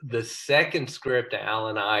the second script Al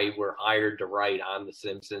and I were hired to write on The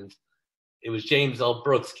Simpsons, it was James L.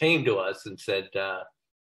 Brooks came to us and said,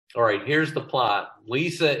 all right, here's the plot.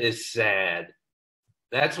 Lisa is sad.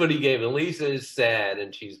 That's what he gave. And Lisa is sad,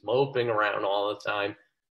 and she's moping around all the time.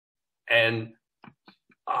 And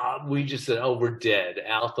we just said, oh, we're dead.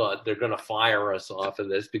 Al thought they're going to fire us off of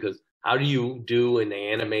this, because how do you do an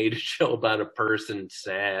animated show about a person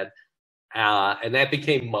sad? And that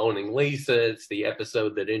became Moaning Lisa. It's the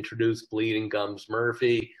episode that introduced Bleeding Gums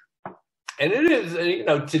Murphy. And it is,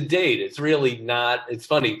 to date, it's really not, it's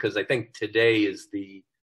funny because I think today is the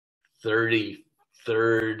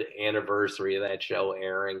 33rd anniversary of that show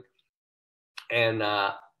airing. And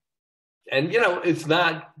it's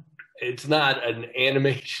not an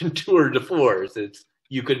animation tour de force.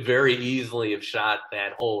 You could very easily have shot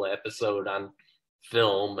that whole episode on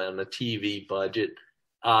film and a TV budget.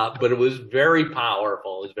 But it was very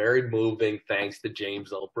powerful. It was very moving, thanks to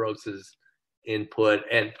James L. Brooks's input.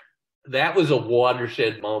 And that was a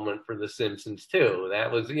watershed moment for The Simpsons too.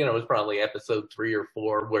 That was, it was probably episode 3 or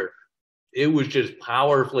 4 where it was just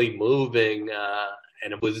powerfully moving.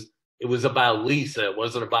 And it was about Lisa. It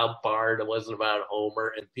wasn't about Bart. It wasn't about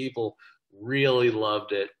Homer. And people really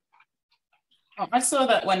loved it. I saw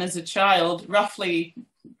that one as a child, roughly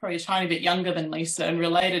probably a tiny bit younger than Lisa, and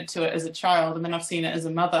related to it as a child. And then I've seen it as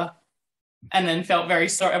a mother, and then felt very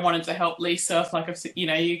sorry. I wanted to help Lisa. Like,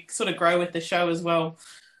 you sort of grow with the show as well.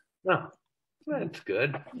 Oh, that's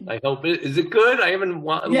good. I hope is it good? I haven't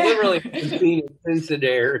literally seen it since it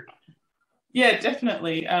aired. Yeah,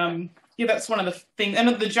 definitely. That's one of the things, and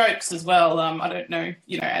the jokes as well. I don't know,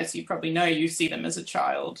 as you probably know, you see them as a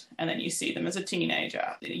child, and then you see them as a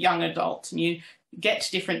teenager, a young adult, and you get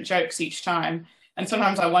different jokes each time. And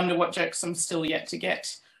sometimes I wonder what jokes I'm still yet to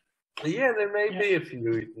get. Yeah, there may be a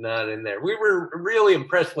few not in there. We were really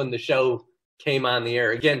impressed when the show came on the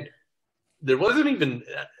air. Again, there wasn't even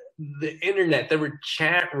the internet. There were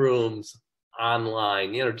chat rooms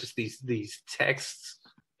online, just these texts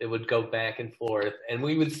that would go back and forth. And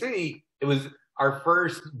we would see, it was our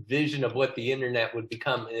first vision of what the internet would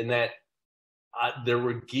become, in that there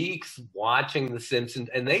were geeks watching The Simpsons,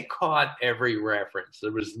 and they caught every reference.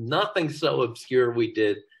 There was nothing so obscure we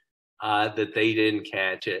did that they didn't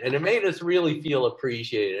catch it. And it made us really feel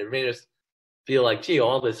appreciated. It made us feel like, gee,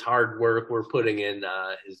 all this hard work we're putting in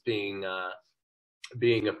is being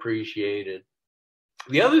appreciated.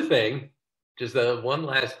 The other thing, just one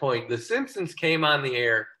last point, The Simpsons came on the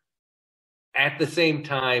air at the same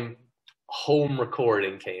time home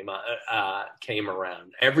recording came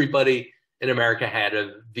around. Everybody in America had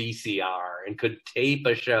a VCR and could tape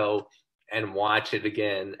a show and watch it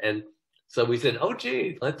again. And so we said, oh,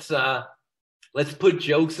 gee, let's put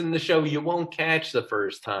jokes in the show you won't catch the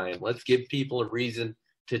first time. Let's give people a reason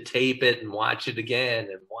to tape it and watch it again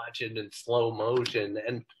and watch it in slow motion.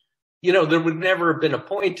 And, you know, there would never have been a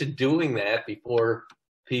point to doing that before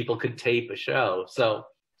people could tape a show. So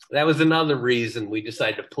that was another reason we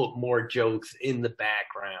decided to put more jokes in the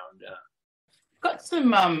background. Got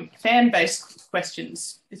some fan-based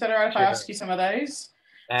questions. Is that all right if I ask you some of those?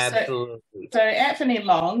 Absolutely. So Anthony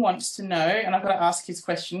Long wants to know, and I've got to ask his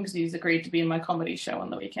question because he's agreed to be in my comedy show on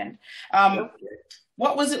the weekend.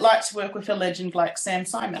 What was it like to work with a legend like Sam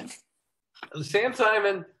Simon? Sam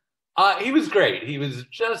Simon, he was great. He was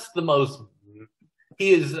just the most.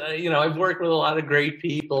 He is, I've worked with a lot of great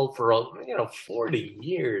people for 40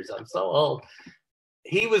 years. I'm so old.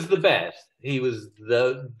 He was the best. He was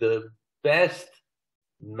the best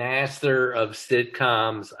master of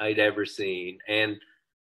sitcoms I'd ever seen, and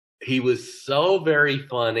he was so very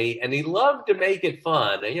funny, and he loved to make it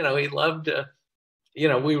fun. He loved to,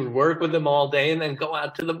 we would work with him all day and then go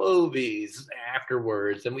out to the movies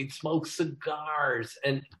afterwards, and we'd smoke cigars,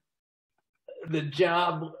 and the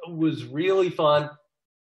job was really fun.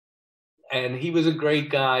 And he was a great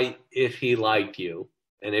guy if he liked you.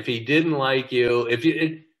 And if he didn't like you,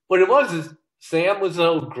 what it was is Sam was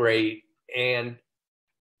so great, and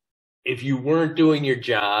if you weren't doing your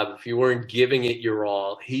job, if you weren't giving it your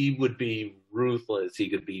all, he would be ruthless. He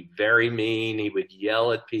could be very mean. He would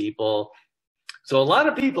yell at people. So a lot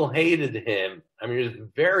of people hated him. I mean, he was a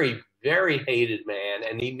very, very hated man,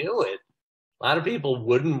 and he knew it. A lot of people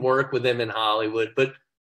wouldn't work with him in Hollywood, but,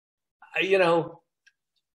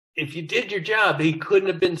 if you did your job, he couldn't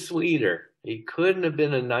have been sweeter. He couldn't have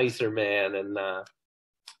been a nicer man. And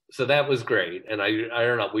so that was great. And I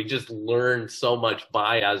don't know, we just learned so much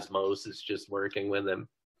by osmosis just working with him.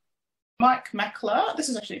 Mike Mackler, this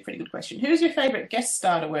is actually a pretty good question. Who's your favorite guest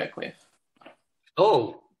star to work with?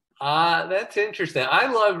 Oh, that's interesting.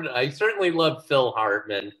 I certainly loved Phil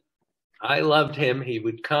Hartman. I loved him. He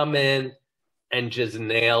would come in and just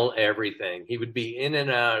nail everything. He would be in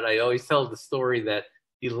and out. I always tell the story that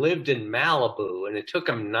he lived in Malibu, and it took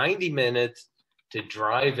him 90 minutes to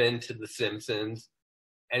drive into The Simpsons.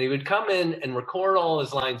 And he would come in and record all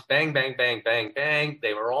his lines, bang, bang, bang, bang, bang.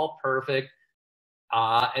 They were all perfect.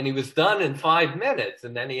 And he was done in 5 minutes.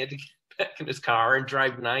 And then he had to get back in his car and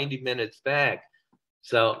drive 90 minutes back.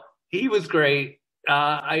 So he was great.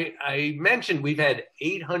 I mentioned we've had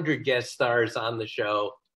 800 guest stars on the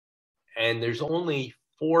show, and there's only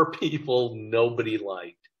 4 people nobody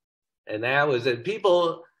liked. And that was it.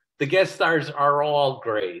 The guest stars are all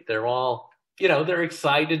great. They're all, they're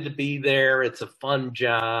excited to be there. It's a fun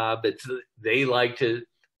job. They like to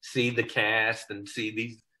see the cast and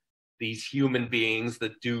see these human beings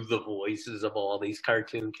that do the voices of all these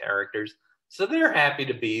cartoon characters. So they're happy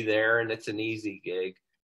to be there, and it's an easy gig.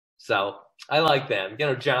 So I like them.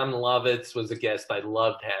 John Lovitz was a guest I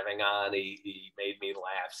loved having on. He made me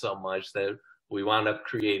laugh so much that we wound up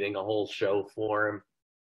creating a whole show for him.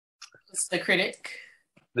 It's the Critic.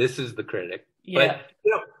 This is the Critic. Yeah.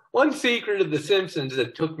 But, one secret of The Simpsons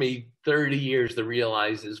that took me 30 years to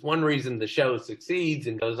realize is one reason the show succeeds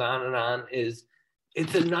and goes on is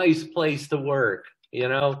it's a nice place to work.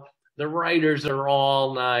 The writers are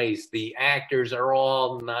all nice. The actors are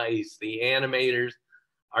all nice. The animators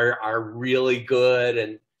are really good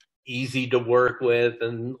and easy to work with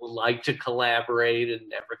and like to collaborate and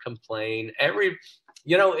never complain.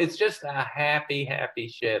 It's just a happy, happy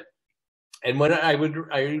ship. And when I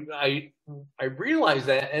realized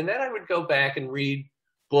that, and then I would go back and read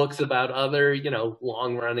books about other,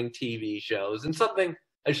 long-running TV shows. And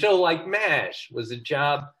a show like MASH was a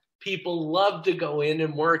job people loved to go in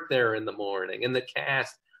and work there in the morning. And the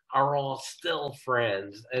cast are all still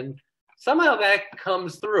friends. And somehow that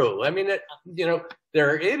comes through. I mean, there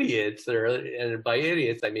are idiots, and by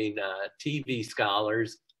idiots, I mean TV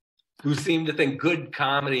scholars, who seem to think good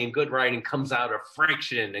comedy and good writing comes out of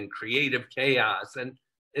friction and creative chaos. And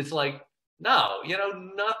it's like, no,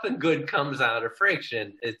 nothing good comes out of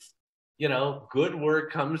friction. It's, good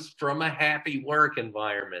work comes from a happy work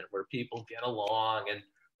environment where people get along and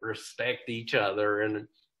respect each other and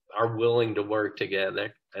are willing to work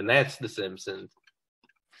together. And that's The Simpsons.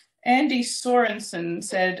 Andy Sorensen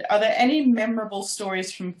said, are there any memorable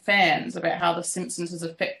stories from fans about how The Simpsons has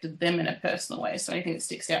affected them in a personal way? So anything that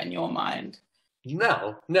sticks out in your mind?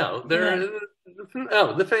 No.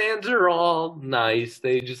 The fans are all nice.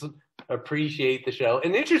 They just appreciate the show.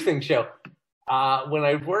 An interesting show. When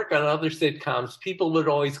I work on other sitcoms, people would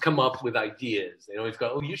always come up with ideas. They'd always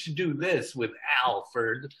go, oh, you should do this with Alf,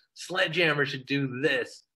 or Sledgehammer should do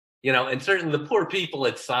this. And certainly the poor people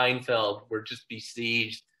at Seinfeld were just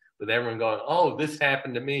besieged with everyone going, oh, this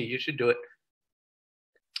happened to me, you should do it.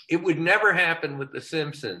 It would never happen with The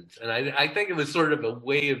Simpsons. And I think it was sort of a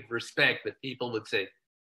way of respect that people would say,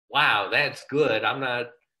 wow, that's good. I'm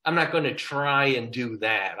not going to try and do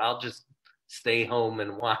that. I'll just stay home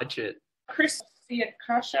and watch it. Chris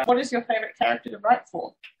Kasha, what is your favorite character to write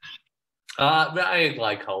for? I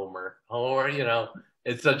like Homer. Homer,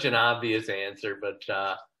 it's such an obvious answer, but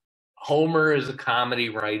Homer is a comedy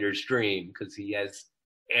writer's dream because he has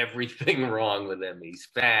everything wrong with him. He's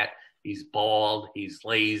fat, he's bald, he's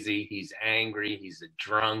lazy, he's angry, he's a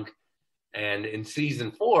drunk. And in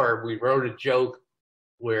season 4, we wrote a joke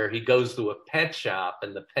where he goes to a pet shop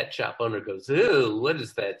and the pet shop owner goes, "Ooh, what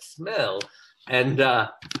is that smell?" And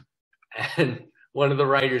one of the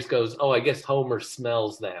writers goes, "Oh, I guess Homer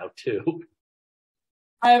smells now too."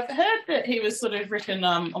 I've heard that he was sort of written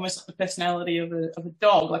almost like the personality of a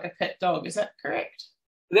dog, like a pet dog. Is that correct?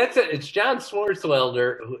 That's it. It's John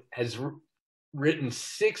Swartzwelder, who has written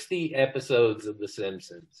 60 episodes of The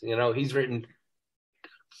Simpsons. He's written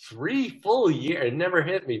 3 full years. It never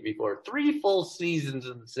hit me before. 3 full seasons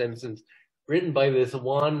of The Simpsons, written by this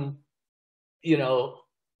one,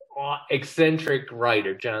 eccentric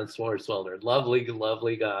writer, John Swartzwelder. Lovely,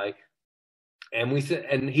 lovely guy. And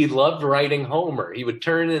he loved writing Homer. He would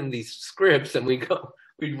turn in these scripts, and we'd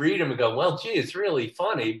read them and go, "Well, gee, it's really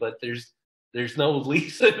funny, but there's no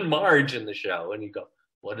Lisa and Marge in the show." And you go,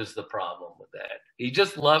 "What is the problem with that?" He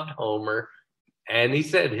just loved Homer, and he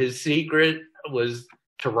said his secret was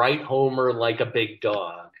to write Homer like a big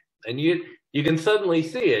dog. And you can suddenly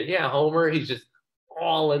see it. Yeah, Homer, he's just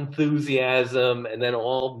all enthusiasm and then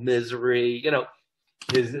all misery.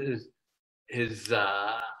 His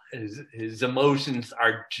emotions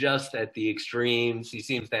are just at the extremes. He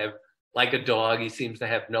seems to have, like a dog, he seems to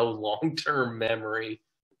have no long-term memory.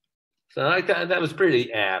 So I thought that was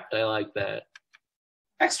pretty apt. I like that.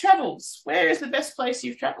 Rex travels. Where is the best place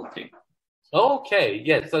you've traveled to? Okay,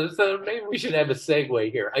 yeah. So maybe we should have a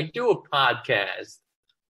segue here. I do a podcast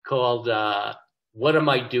called "What Am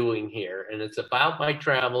I Doing Here?" and it's about my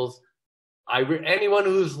travels. Anyone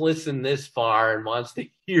who's listened this far and wants to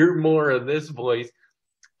hear more of this voice,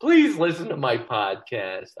 please listen to my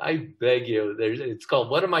podcast. I beg you. It's called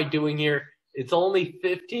 "What Am I Doing Here?" It's only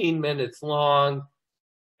 15 minutes long.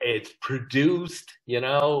 It's produced,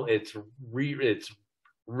 it's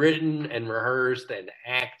written and rehearsed and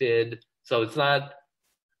acted. So it's not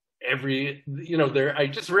I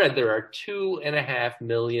just read there are 2.5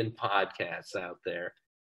 million podcasts out there.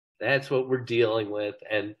 That's what we're dealing with.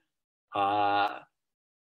 And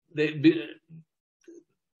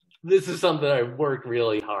this is something I work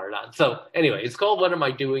really hard on. So anyway, it's called "What Am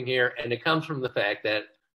I Doing Here?" And it comes from the fact that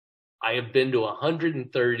I have been to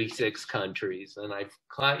 136 countries. And I've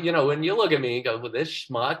when you look at me and go, well, this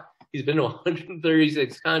schmuck, he's been to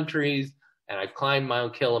 136 countries. And I've climbed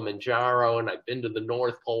Mount Kilimanjaro, and I've been to the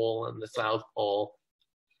North Pole and the South Pole.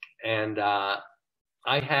 And I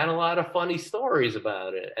had a lot of funny stories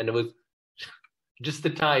about it. And it was just to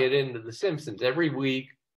tie it into The Simpsons. Every week,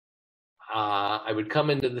 I would come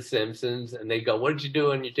into The Simpsons, and they'd go, "What did you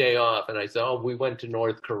do on your day off?" And I said, "Oh, we went to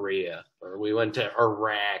North Korea, or we went to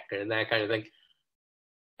Iraq," and that kind of thing.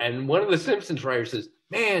 And one of the Simpsons writers says,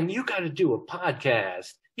 "Man, you got to do a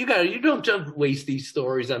podcast. You don't waste these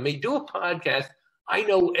stories on me. Do a podcast. I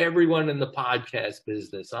know everyone in the podcast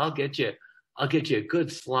business. I'll get you a good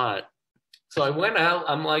slot." So I went out.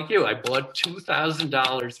 I'm like you. I bought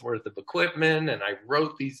 $2,000 worth of equipment, and I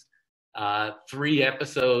wrote these 3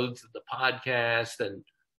 episodes of the podcast and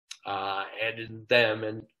edited them.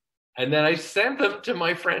 And then I sent them to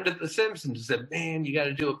my friend at The Simpsons and said, "Man, you got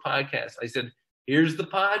to do a podcast." I said, "Here's the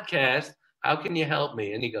podcast. How can you help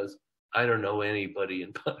me?" And he goes, "I don't know anybody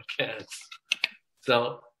in podcasts."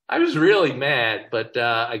 So I was really mad, but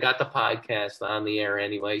I got the podcast on the air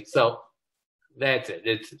anyway. So that's it.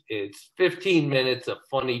 It's 15 minutes of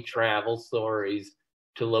funny travel stories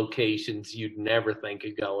to locations you'd never think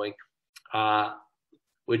of going.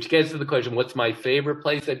 Which gets to the question, what's my favorite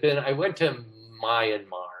place I've been? I went to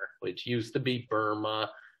Myanmar, which used to be Burma,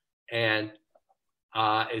 and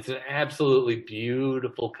It's an absolutely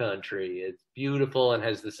beautiful country. It's beautiful and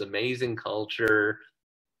has this amazing culture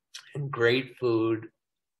and great food.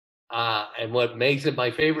 And what makes it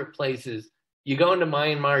my favorite place is you go into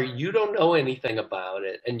Myanmar, you don't know anything about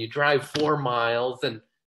it, and you drive 4 miles and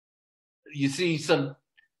you see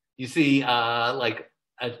like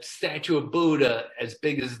a statue of Buddha as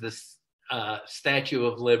big as this Statue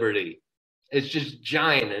of Liberty. It's just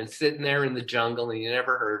giant, and it's sitting there in the jungle, and you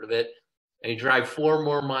never heard of it. And you drive 4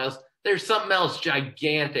 more miles. There's something else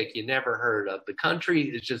gigantic you never heard of. The country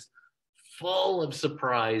is just full of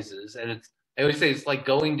surprises, and I always say it's like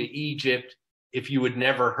going to Egypt if you had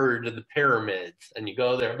never heard of the pyramids, and you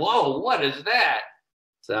go there, whoa, what is that?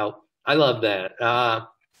 So I love that. Yeah,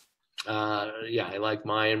 I like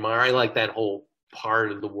Myanmar. I like that whole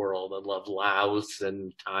part of the world. I love Laos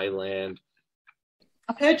and Thailand.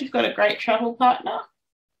 I've heard you've got a great travel partner.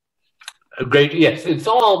 Yes, it's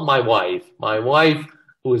all my wife. My wife,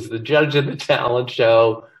 who was the judge of the talent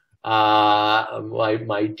show.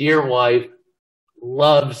 My dear wife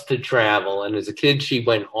loves to travel, and as a kid she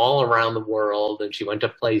went all around the world, and she went to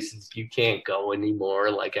places you can't go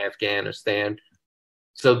anymore, like Afghanistan.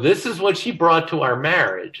 So this is what she brought to our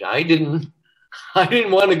marriage. I didn't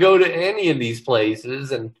want to go to any of these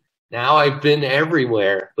places, and now I've been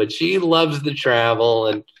everywhere. But she loves to travel,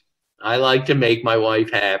 and I like to make my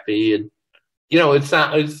wife happy. And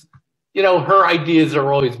her ideas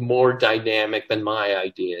are always more dynamic than my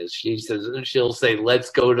ideas. She'll say,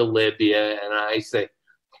 let's go to Libya. And I say,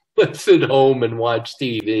 let's sit home and watch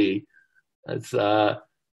TV.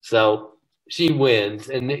 So she wins.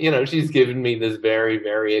 And, she's given me this very,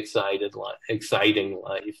 very exciting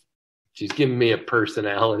life. She's given me a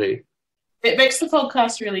personality. It makes the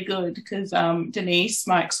podcast really good because Denise,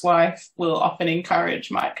 Mike's wife, will often encourage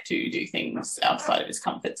Mike to do things outside of his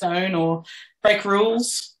comfort zone or break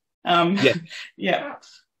rules. Yeah,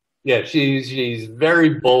 she's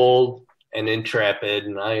very bold and intrepid,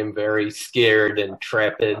 and I am very scared and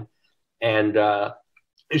trepid. And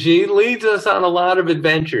she leads us on a lot of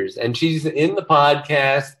adventures, and she's in the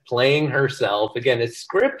podcast playing herself. Again, it's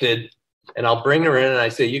scripted, and I'll bring her in and I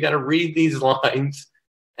say, you got to read these lines.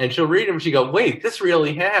 And she'll read them. She go, wait, this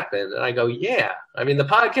really happened. And I go, yeah. I mean, the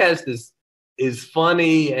podcast is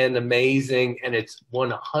funny and amazing, and it's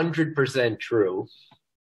 100% true.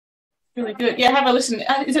 Really good. Yeah, have a listen.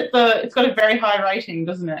 It's got a very high rating,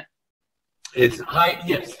 doesn't it? It's high.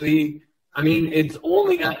 Yes.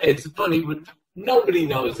 It's funny, but nobody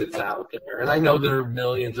knows it's out there. And I know there are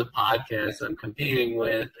millions of podcasts I'm competing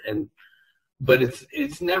with, but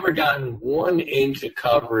it's never gotten 1 inch of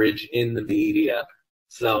coverage in the media.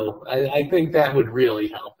 So I think that would really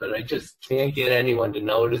help it. I just can't get anyone to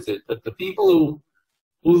notice it. But the people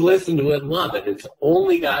who listen to it love it. It's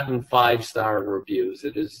only gotten 5-star reviews.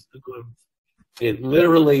 It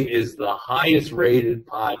literally is the highest rated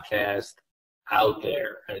podcast out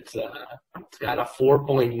there. It's got a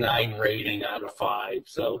 4.9 rating out of 5.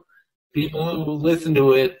 So people who listen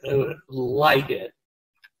to it like it.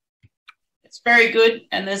 It's very good,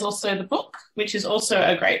 and there's also the book, which is also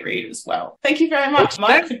a great read as well. Thank you very much,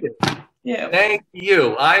 Mike. Yeah. Thank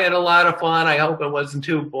you. I had a lot of fun. I hope it wasn't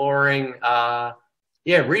too boring.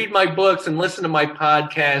 Read my books and listen to my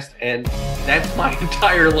podcast, and that's my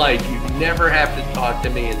entire life. You never have to talk to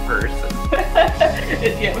me in person.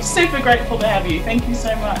 We're super grateful to have you. Thank you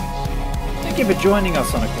so much. Thank you for joining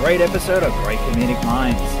us on a great episode of Great Comedic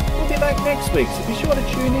Minds. We'll be back next week, so be sure to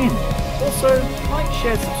tune in. Also, like,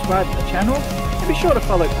 share, subscribe to the channel, and be sure to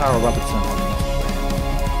follow Cara Robertson on